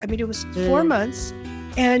I mean, it was 4 months,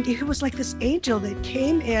 and he was like this angel that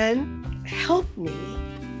came in, helped me,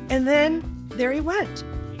 and then there he went.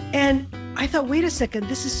 And I thought, wait a second,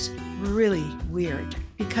 this is really weird,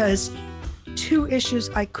 because 2 issues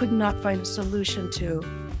I could not find a solution to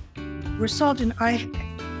were solved, and I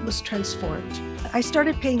was transformed. I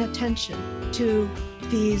started paying attention to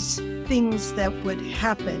these things that would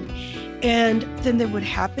happen. And then they would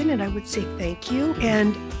happen, and I would say thank you.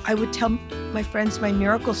 And I would tell my friends my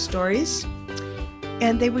miracle stories.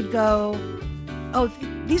 And they would go, oh,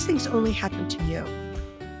 these things only happen to you.